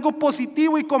en algo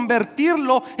positivo y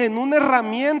convertirlo en una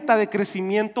herramienta de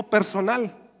crecimiento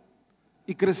personal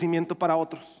y crecimiento para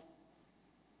otros.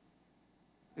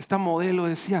 Esta modelo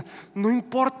decía, no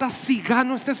importa si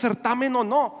gano este certamen o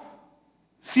no,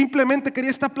 simplemente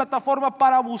quería esta plataforma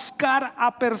para buscar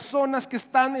a personas que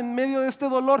están en medio de este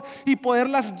dolor y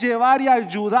poderlas llevar y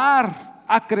ayudar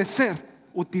a crecer.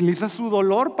 ¿Utiliza su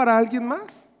dolor para alguien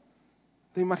más?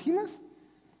 ¿Te imaginas?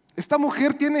 Esta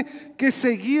mujer tiene que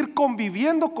seguir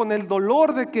conviviendo con el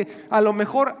dolor de que a lo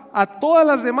mejor a todas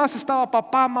las demás estaba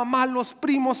papá, mamá, los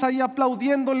primos ahí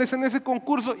aplaudiéndoles en ese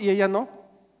concurso y ella no.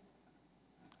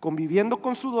 Conviviendo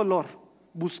con su dolor,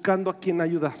 buscando a quien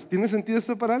ayudar. ¿Tiene sentido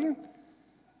esto para alguien?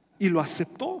 Y lo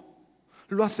aceptó.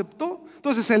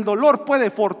 Entonces el dolor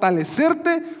puede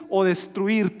fortalecerte o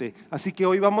destruirte. Así que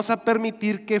hoy vamos a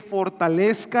permitir que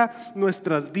fortalezca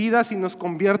nuestras vidas y nos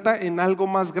convierta en algo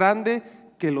más grande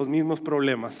que los mismos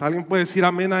problemas. ¿Alguien puede decir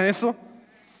amén a eso?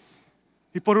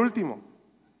 Y por último,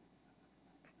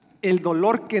 el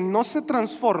dolor que no se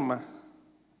transforma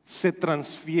se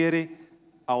transfiere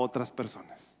a otras personas.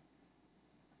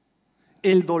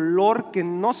 El dolor que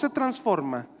no se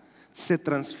transforma se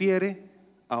transfiere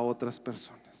a otras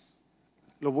personas.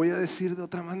 Lo voy a decir de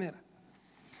otra manera.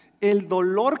 El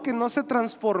dolor que no se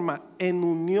transforma en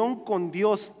unión con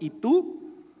Dios y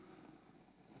tú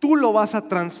lo vas a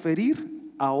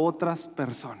transferir a otras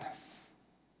personas.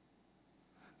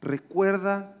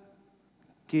 Recuerda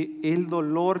que el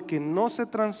dolor que no se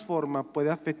transforma puede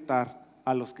afectar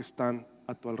a los que están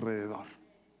a tu alrededor.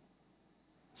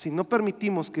 Si no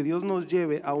permitimos que Dios nos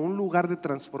lleve a un lugar de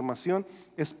transformación,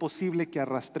 es posible que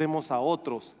arrastremos a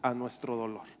otros a nuestro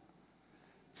dolor.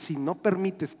 Si no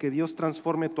permites que Dios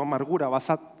transforme tu amargura, vas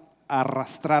a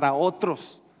arrastrar a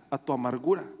otros a tu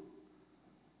amargura.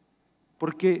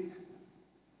 Porque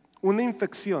una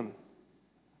infección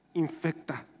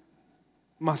infecta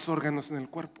más órganos en el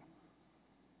cuerpo.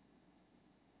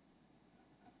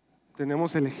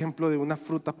 Tenemos el ejemplo de una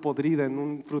fruta podrida en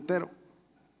un frutero.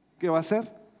 ¿Qué va a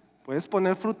hacer? Puedes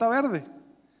poner fruta verde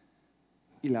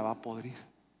y la va a podrir.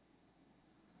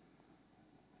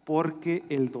 Porque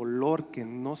el dolor que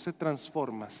no se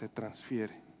transforma se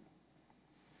transfiere.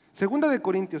 Segunda de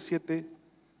Corintios 7,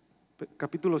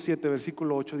 capítulo 7,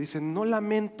 versículo 8 dice: no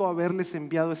lamento haberles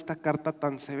enviado esta carta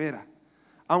tan severa,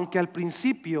 aunque al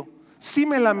principio sí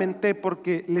me lamenté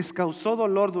porque les causó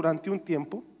dolor durante un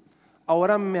tiempo,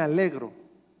 ahora me alegro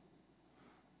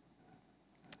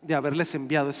de haberles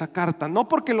enviado esa carta, no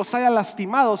porque los haya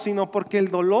lastimado, sino porque el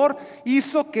dolor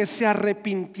hizo que se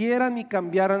arrepintieran y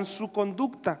cambiaran su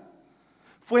conducta.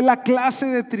 Fue la clase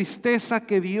de tristeza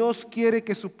que Dios quiere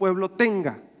que su pueblo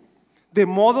tenga, de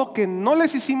modo que no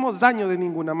les hicimos daño de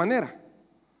ninguna manera.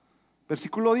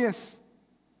 Versículo 10.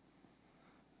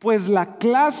 Pues la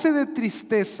clase de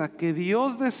tristeza que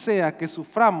Dios desea que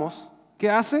suframos,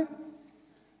 ¿qué hace?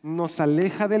 Nos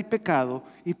aleja del pecado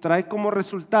y trae como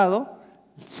resultado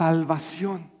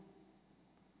salvación.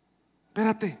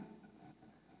 Espérate,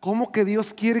 ¿cómo que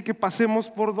Dios quiere que pasemos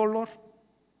por dolor?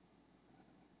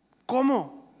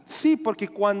 ¿Cómo? Sí, porque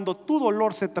cuando tu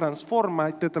dolor se transforma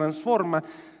y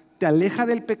te aleja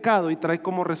del pecado y trae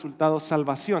como resultado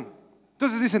salvación.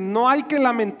 Entonces dicen, no hay que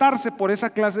lamentarse por esa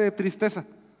clase de tristeza.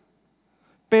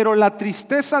 Pero la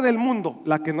tristeza del mundo,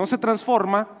 la que no se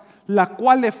transforma, la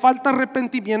cual le falta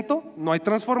arrepentimiento, no hay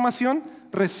transformación,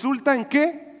 resulta en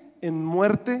 ¿qué? En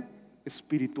muerte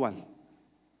espiritual.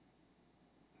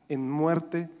 En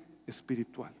muerte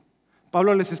espiritual.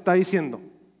 Pablo les está diciendo,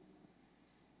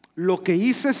 lo que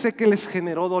hice sé que les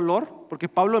generó dolor, porque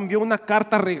Pablo envió una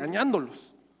carta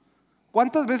regañándolos.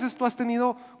 ¿Cuántas veces tú has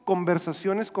tenido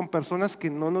conversaciones con personas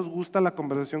que no nos gusta la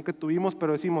conversación que tuvimos,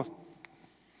 pero decimos,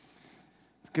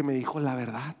 es que me dijo la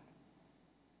verdad?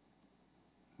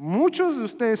 Muchos de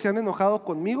ustedes se han enojado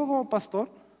conmigo como pastor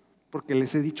porque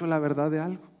les he dicho la verdad de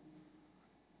algo.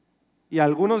 Y a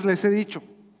algunos les he dicho,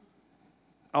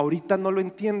 ahorita no lo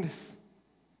entiendes.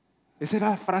 Esa era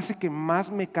la frase que más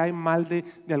me cae mal de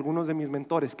algunos de mis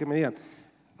mentores, que me digan,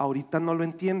 ahorita no lo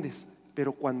entiendes,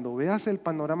 pero cuando veas el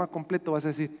panorama completo vas a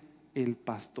decir, el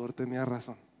pastor tenía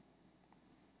razón.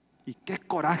 Y qué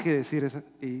coraje decir eso,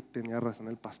 y tenía razón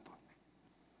el pastor.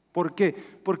 ¿Por qué?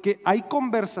 Porque hay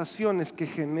conversaciones que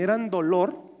generan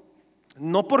dolor,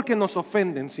 no porque nos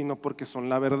ofenden, sino porque son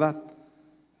la verdad.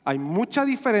 Hay mucha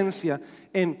diferencia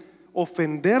en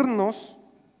ofendernos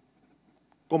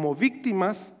como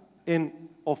víctimas, en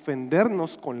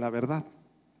ofendernos con la verdad.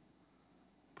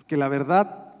 Porque la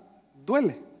verdad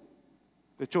duele.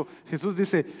 De hecho, Jesús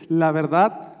dice, la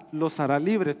verdad los hará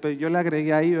libres, pero yo le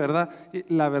agregué ahí, ¿verdad?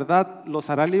 La verdad los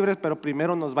hará libres, pero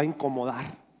primero nos va a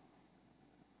incomodar.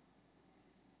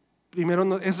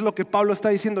 Primero, es lo que Pablo está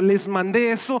diciendo, les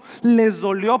mandé eso, les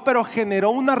dolió, pero generó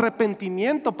un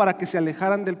arrepentimiento para que se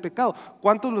alejaran del pecado.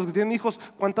 ¿Cuántos los que tienen hijos,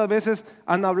 cuántas veces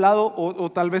han hablado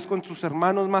o tal vez con sus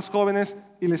hermanos más jóvenes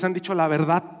y les han dicho la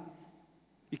verdad?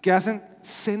 ¿Y qué hacen?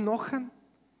 Se enojan.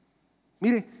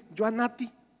 Mire, yo a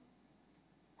Nati,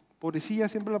 pobrecilla,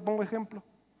 siempre la pongo ejemplo,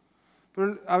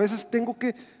 pero a veces tengo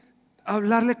que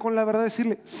hablarle con la verdad,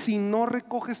 decirle, si no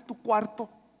recoges tu cuarto,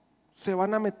 se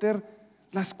van a meter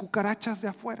las cucarachas de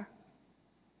afuera,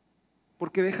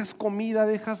 porque dejas comida,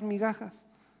 dejas migajas,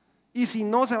 y si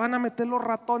no se van a meter los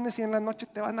ratones y en la noche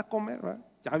te van a comer, ¿verdad?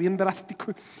 Ya bien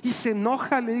drástico, y se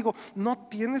enoja, le digo, no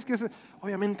tienes que hacer,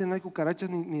 obviamente no hay cucarachas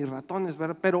ni ratones,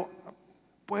 ¿verdad? Pero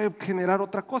puede generar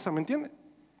otra cosa, ¿me entiende?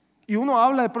 Y uno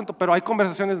habla de pronto, pero hay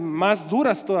conversaciones más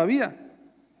duras todavía,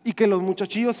 y que los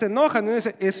muchachillos se enojan, y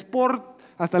dice, es por,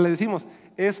 hasta le decimos,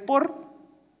 es por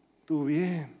tu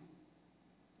bien.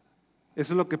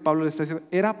 Eso es lo que Pablo le está diciendo.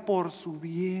 Era por su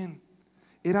bien.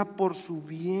 Era por su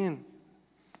bien.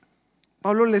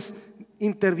 Pablo les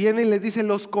interviene y les dice,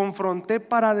 los confronté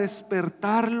para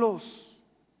despertarlos.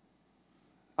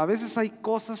 A veces hay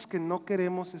cosas que no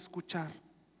queremos escuchar.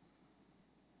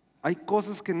 Hay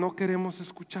cosas que no queremos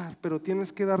escuchar, pero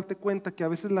tienes que darte cuenta que a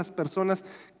veces las personas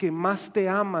que más te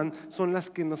aman son las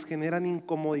que nos generan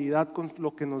incomodidad con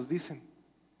lo que nos dicen.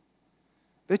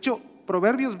 De hecho,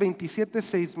 Proverbios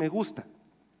 27:6 me gusta,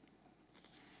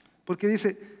 porque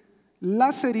dice,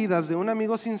 las heridas de un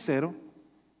amigo sincero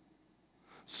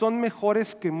son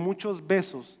mejores que muchos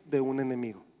besos de un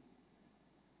enemigo.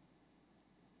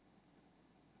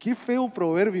 Qué feo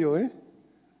proverbio, ¿eh?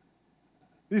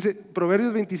 Dice,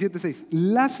 Proverbios 27:6,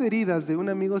 las heridas de un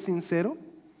amigo sincero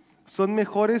son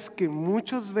mejores que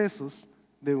muchos besos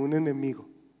de un enemigo.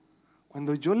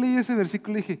 Cuando yo leí ese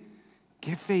versículo dije,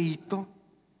 qué feíto.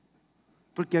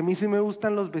 Porque a mí sí me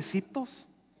gustan los besitos.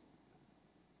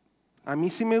 A mí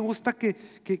sí me gusta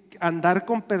que andar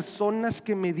con personas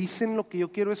que me dicen lo que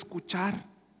yo quiero escuchar.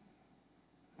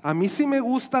 A mí sí me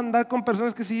gusta andar con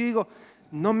personas que si yo digo,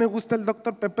 no me gusta el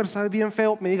Dr. Pepper, sabe bien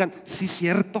feo, me digan, sí,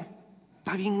 cierto,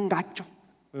 está bien gacho,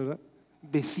 ¿verdad?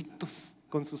 Besitos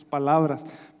con sus palabras.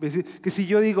 Que si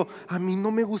yo digo, a mí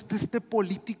no me gusta este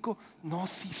político, no,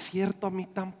 sí, cierto, a mí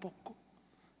tampoco.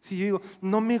 Si yo digo,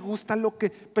 no me gusta lo que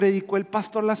predicó el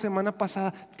pastor la semana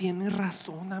pasada, tiene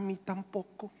razón, a mí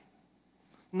tampoco.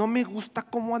 No me gusta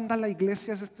cómo anda la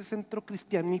iglesia, es este centro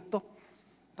cristianito,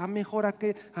 está mejor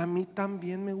a mí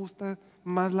también me gusta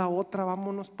más la otra,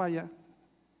 vámonos para allá.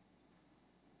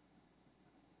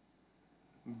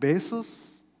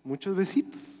 Besos, muchos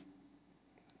besitos,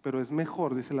 pero es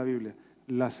mejor, dice la Biblia,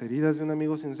 las heridas de un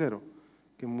amigo sincero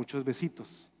que muchos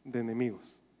besitos de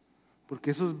enemigos.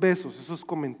 Porque esos besos, esos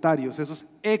comentarios, esos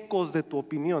ecos de tu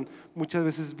opinión muchas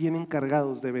veces vienen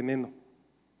cargados de veneno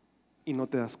y no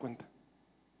te das cuenta.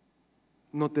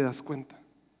 No te das cuenta.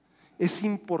 Es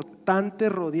importante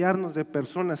rodearnos de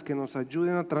personas que nos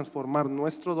ayuden a transformar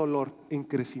nuestro dolor en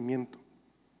crecimiento.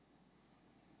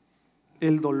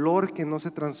 El dolor que no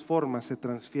se transforma se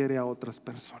transfiere a otras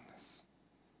personas.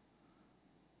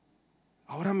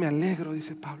 Ahora me alegro,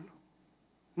 dice Pablo.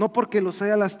 No porque los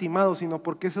haya lastimado, sino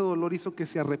porque ese dolor hizo que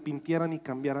se arrepintieran y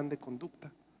cambiaran de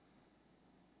conducta.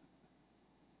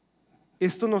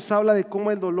 Esto nos habla de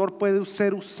cómo el dolor puede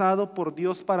ser usado por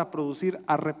Dios para producir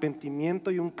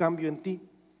arrepentimiento y un cambio en ti.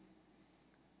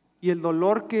 Y el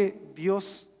dolor que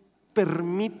Dios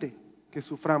permite que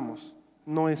suframos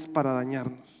no es para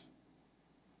dañarnos.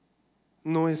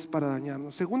 No es para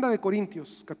dañarnos. Segunda de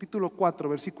Corintios, capítulo 4,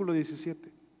 versículo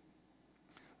 17.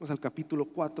 Al capítulo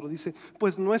 4 dice,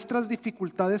 pues nuestras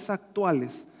dificultades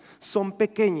actuales son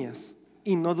pequeñas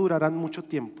y no durarán mucho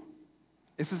tiempo.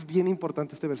 Ese es bien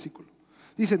importante este versículo.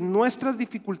 Dice, nuestras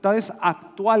dificultades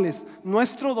actuales,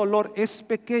 nuestro dolor es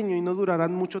pequeño y no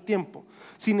durarán mucho tiempo.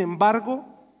 Sin embargo,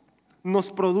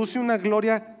 nos produce una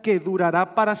gloria que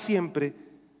durará para siempre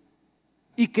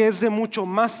y que es de mucho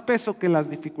más peso que las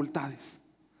dificultades.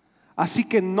 Así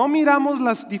que no miramos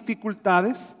las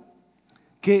dificultades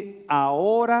que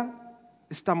ahora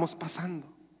estamos pasando,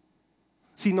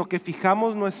 sino que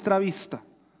fijamos nuestra vista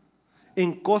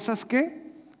en cosas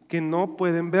que no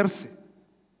pueden verse.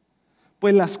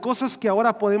 Pues las cosas que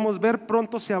ahora podemos ver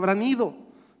pronto se habrán ido,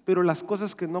 pero las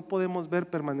cosas que no podemos ver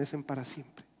permanecen para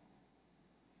siempre.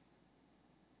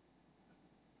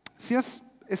 Si has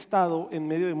estado en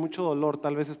medio de mucho dolor,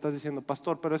 tal vez estás diciendo,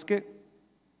 pastor, pero es que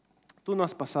tú no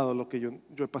has pasado lo que yo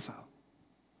he pasado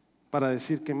para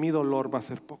decir que mi dolor va a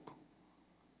ser poco.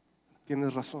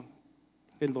 Tienes razón,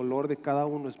 el dolor de cada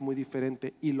uno es muy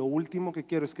diferente y lo último que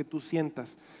quiero es que tú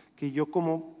sientas que yo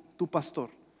como tu pastor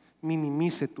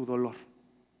minimice tu dolor.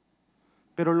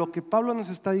 Pero lo que Pablo nos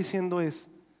está diciendo es,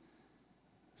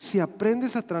 si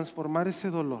aprendes a transformar ese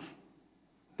dolor,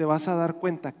 te vas a dar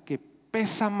cuenta que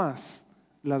pesa más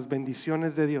las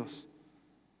bendiciones de Dios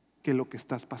que lo que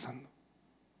estás pasando.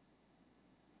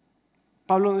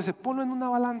 Pablo dice, ponlo en una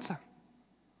balanza.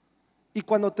 Y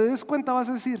cuando te des cuenta vas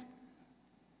a decir,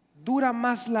 dura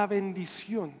más la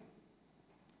bendición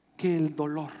que el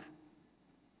dolor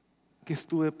que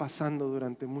estuve pasando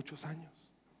durante muchos años.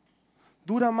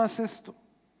 Dura más esto,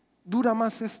 dura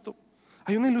más esto.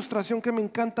 Hay una ilustración que me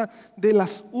encanta de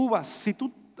las uvas. Si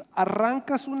tú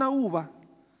arrancas una uva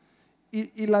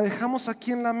y la dejamos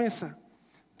aquí en la mesa,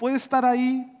 puede estar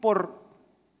ahí por,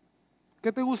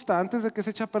 ¿qué te gusta? Antes de que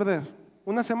se eche a perder.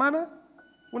 ¿Una semana?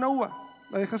 Una uva,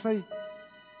 la dejas ahí.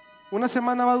 Una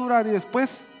semana va a durar y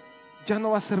después ya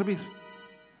no va a servir.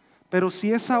 Pero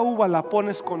si esa uva la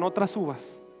pones con otras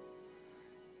uvas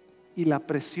y la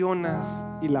presionas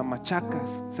y la machacas,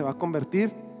 se va a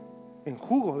convertir en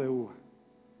jugo de uva.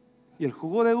 Y el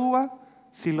jugo de uva,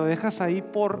 si lo dejas ahí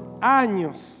por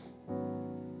años,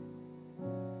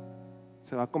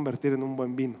 se va a convertir en un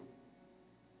buen vino.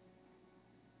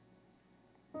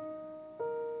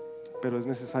 Pero es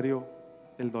necesario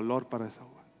el dolor para esa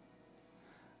uva.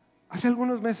 Hace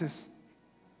algunos meses,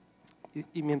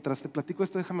 y mientras te platico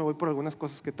esto, déjame voy por algunas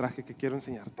cosas que traje que quiero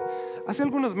enseñarte. Hace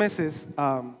algunos meses,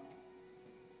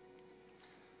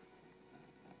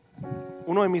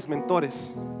 uno de mis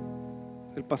mentores,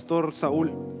 el pastor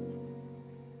Saúl,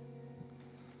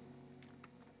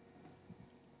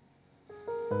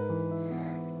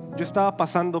 yo estaba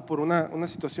pasando por una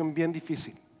situación bien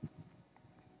difícil.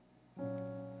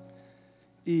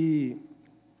 Y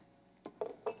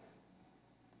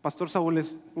Pastor Saúl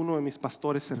es uno de mis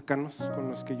pastores cercanos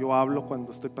con los que yo hablo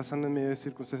cuando estoy pasando en medio de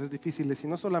circunstancias difíciles. Y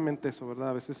no solamente eso, ¿verdad?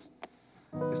 A veces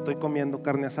estoy comiendo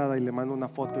carne asada y le mando una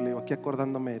foto y le digo, aquí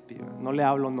acordándome de ti. No le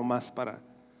hablo nomás para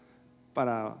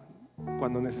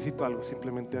cuando necesito algo,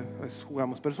 simplemente a veces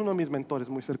jugamos. Pero es uno de mis mentores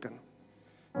muy cercano.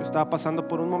 Yo estaba pasando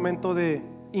por un momento de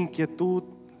inquietud,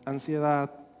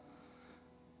 ansiedad,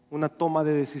 una toma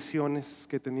de decisiones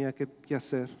que tenía que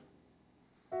hacer,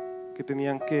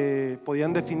 que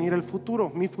podían definir el futuro,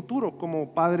 mi futuro como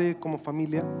padre, como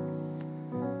familia.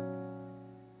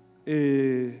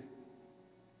 Y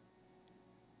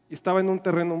estaba en un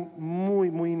terreno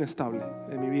muy, muy inestable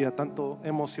en mi vida, tanto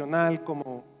emocional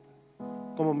como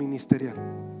ministerial.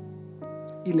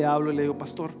 Y le hablo y le digo,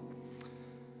 pastor,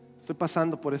 estoy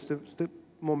pasando por este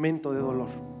momento de dolor.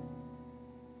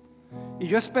 Y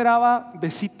yo esperaba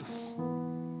besitos,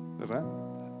 ¿verdad?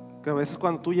 Que a veces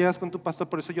cuando tú llegas con tu pastor,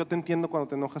 por eso yo te entiendo cuando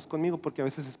te enojas conmigo, porque a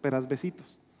veces esperas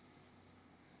besitos.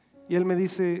 Y él me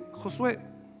dice, Josué,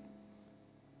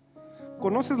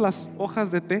 ¿conoces las hojas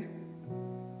de té?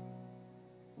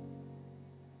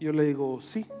 Y yo le digo,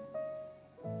 sí.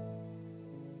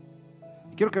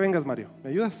 Quiero que vengas, Mario, ¿me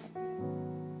ayudas?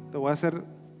 Vas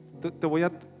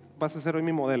a ser hoy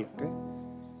mi modelo, ¿ok?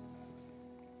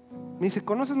 Me dice,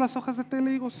 ¿conoces las hojas de té? Le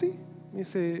digo, sí. Me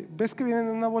dice, ¿ves que vienen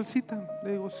en una bolsita?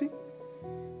 Le digo, sí.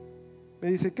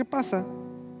 Me dice, ¿qué pasa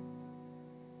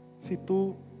si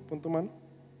tú, con tu mano,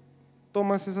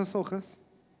 tomas esas hojas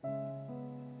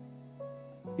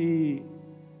y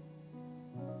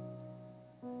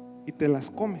te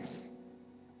las comes?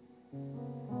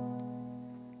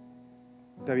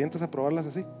 ¿Te avientas a probarlas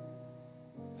así?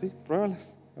 Sí,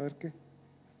 pruébalas, a ver qué.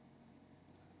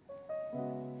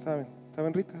 ¿Saben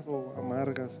ricas o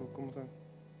amargas o cómo saben?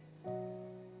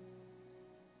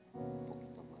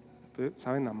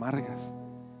 Saben amargas,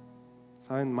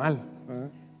 saben mal, ¿verdad?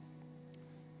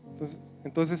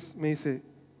 Entonces me dice,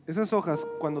 esas hojas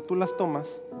cuando tú las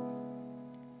tomas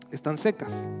están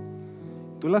secas.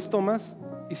 Tú las tomas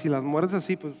y si las muerdes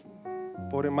así, pues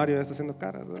pobre Mario ya está haciendo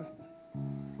caras, ¿verdad?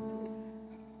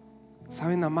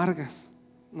 Saben amargas,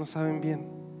 no saben bien.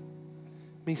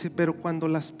 Me dice, pero cuando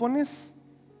las pones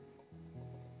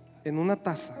en una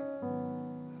taza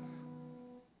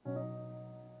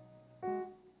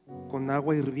con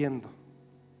agua hirviendo,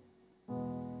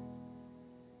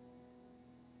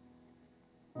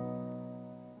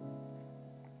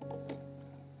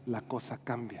 la cosa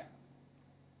cambia.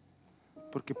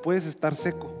 Porque puedes estar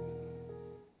seco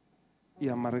y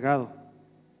amargado,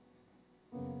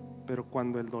 pero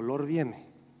cuando el dolor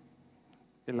viene,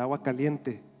 el agua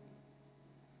caliente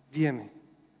viene,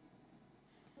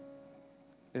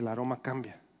 el aroma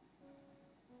cambia.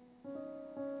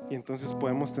 Y entonces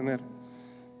podemos tener,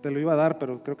 te lo iba a dar,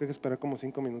 pero creo que hay que esperar como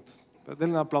 5 minutos. Pero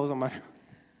denle un aplauso a Mario.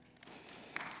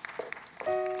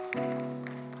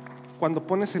 Cuando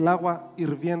pones el agua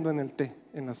hirviendo en el té,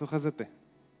 en las hojas de té,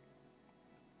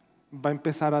 va a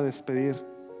empezar a despedir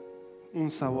un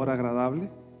sabor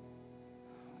agradable,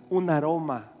 un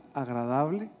aroma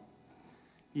agradable,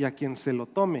 y a quien se lo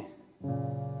tome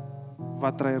va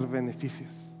a traer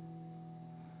beneficios.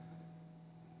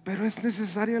 Pero es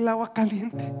necesario el agua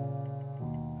caliente,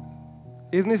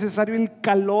 es necesario el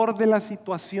calor de la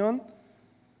situación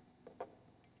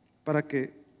para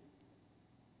que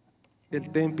el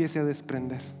té empiece a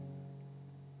desprender.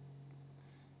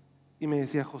 Y me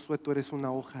decía, Josué, tú eres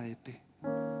una hoja de té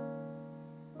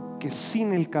que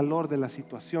sin el calor de las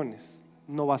situaciones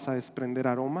no vas a desprender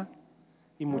aroma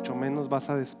y mucho menos vas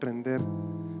a desprender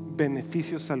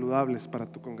beneficios saludables para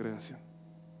tu congregación.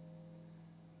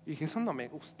 Y dije, eso no me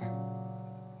gusta,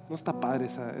 no está padre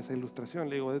esa ilustración.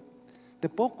 Le digo, ¿te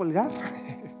puedo colgar?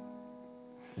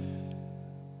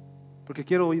 Porque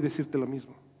quiero hoy decirte lo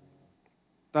mismo.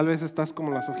 Tal vez estás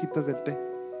como las hojitas del té,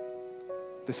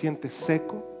 te sientes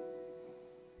seco,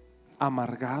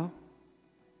 amargado,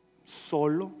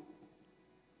 solo,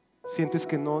 sientes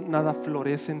que nada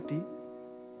florece en ti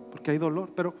porque hay dolor.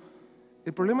 Pero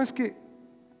el problema es que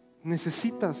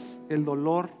necesitas el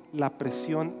dolor, la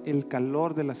presión, el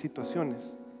calor de las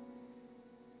situaciones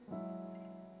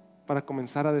para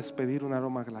comenzar a despedir un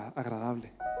aroma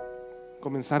agradable,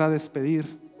 comenzar a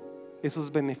despedir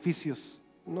esos beneficios,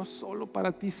 no solo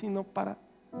para ti, sino para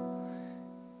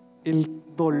el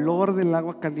dolor del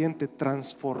agua caliente.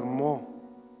 Transformó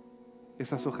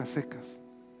esas hojas secas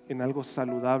en algo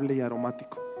saludable y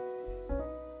aromático.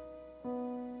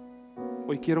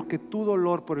 Hoy quiero que tu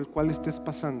dolor por el cual estés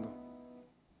pasando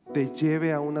te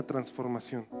lleve a una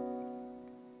transformación.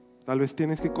 Tal vez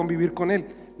tienes que convivir con él.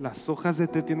 Las hojas de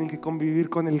té tienen que convivir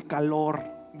con el calor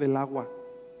del agua.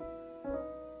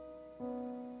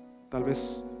 Tal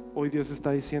vez hoy Dios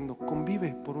está diciendo,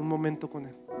 convive por un momento con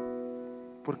él,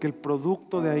 porque el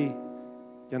producto de ahí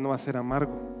ya no va a ser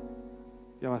amargo,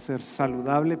 ya va a ser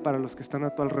saludable para los que están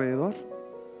a tu alrededor,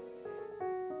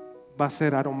 va a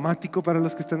ser aromático para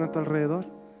los que están a tu alrededor.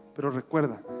 Pero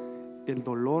recuerda, el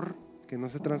dolor que no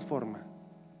se transforma,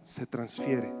 se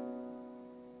transfiere.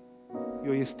 Y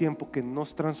hoy es tiempo que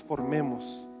nos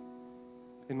transformemos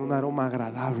en un aroma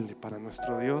agradable para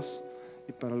nuestro Dios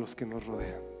y para los que nos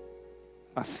rodean.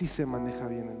 Así se maneja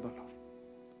bien el dolor.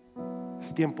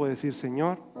 Es tiempo de decir,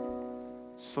 Señor,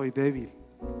 soy débil,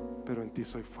 pero en ti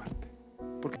soy fuerte.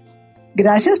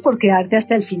 Gracias por quedarte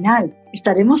hasta el final.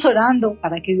 Estaremos orando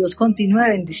para que Dios continúe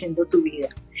bendiciendo tu vida.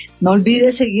 No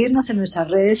olvides seguirnos en nuestras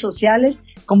redes sociales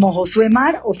como Josué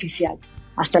Mar Oficial.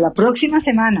 Hasta la próxima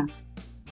semana.